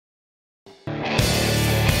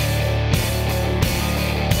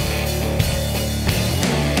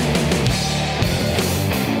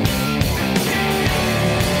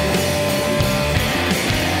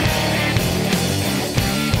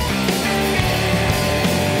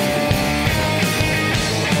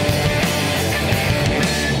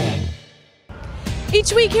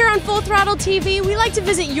Each week here on Full Throttle TV, we like to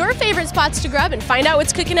visit your favorite spots to grub and find out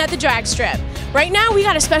what's cooking at the drag strip. Right now, we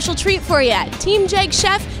got a special treat for you. Team JEGS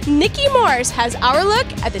chef Nicky Morse has our look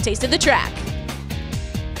at the taste of the track.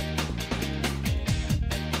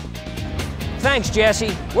 Thanks,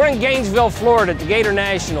 Jesse. We're in Gainesville, Florida at the Gator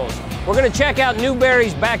Nationals. We're going to check out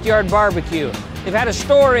Newberry's Backyard Barbecue. They've had a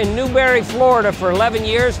store in Newberry, Florida for 11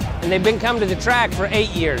 years, and they've been coming to the track for 8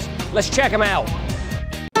 years. Let's check them out.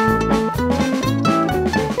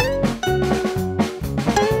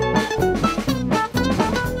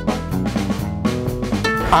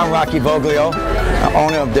 I'm Rocky Voglio,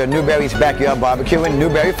 owner of the Newberry's Backyard Barbecue in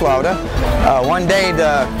Newberry, Florida. One day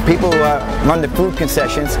the people who run the food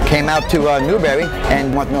concessions came out to Newberry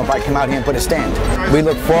and want to know if I come out here and put a stand. We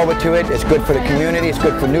look forward to it. It's good for the community, it's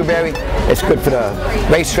good for Newberry, it's good for the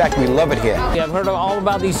racetrack. We love it here. Yeah, I've heard all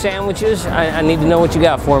about these sandwiches. I need to know what you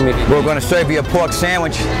got for me. We're going to serve you a pork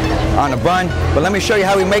sandwich on a bun, but let me show you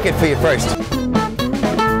how we make it for you first.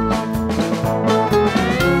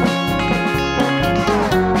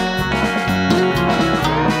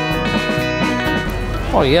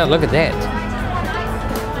 Oh yeah, look at that.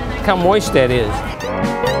 Look how moist that is.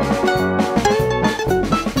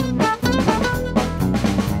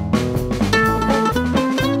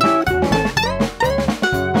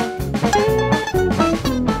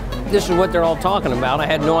 This is what they're all talking about. I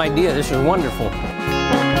had no idea. This is wonderful.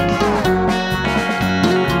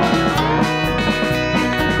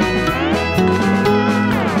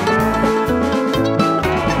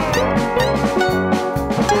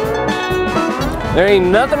 There ain't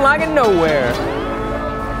nothing like it nowhere.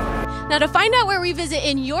 Now to find out where we visit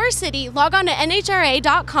in your city, log on to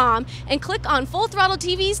nhra.com and click on Full Throttle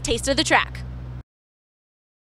TV's Taste of the Track.